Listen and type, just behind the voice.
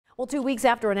Well, 2 weeks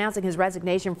after announcing his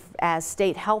resignation as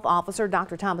state health officer,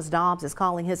 Dr. Thomas Dobbs is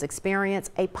calling his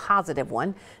experience a positive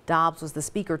one. Dobbs was the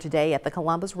speaker today at the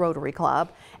Columbus Rotary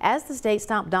Club. As the state's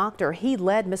top doctor, he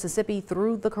led Mississippi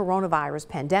through the coronavirus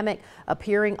pandemic,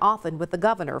 appearing often with the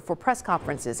governor for press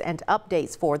conferences and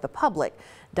updates for the public.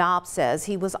 Dobbs says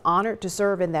he was honored to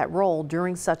serve in that role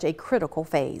during such a critical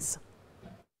phase.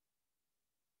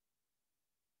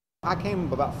 I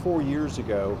came about 4 years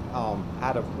ago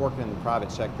out of working in the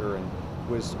private sector and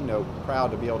was,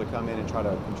 proud to be able to come in and try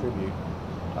to contribute.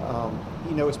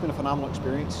 It's been a phenomenal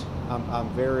experience. I'm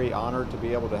very honored to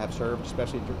be able to have served,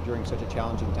 especially during such a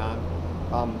challenging time.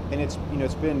 And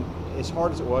it's been, as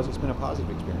hard as it was, it's been a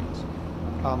positive experience.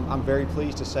 I'm very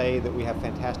pleased to say that we have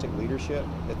fantastic leadership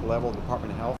at the level of the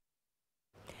Department of Health.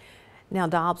 Now,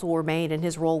 Dobbs will remain in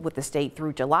his role with the state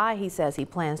through July. He says he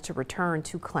plans to return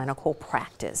to clinical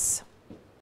practice.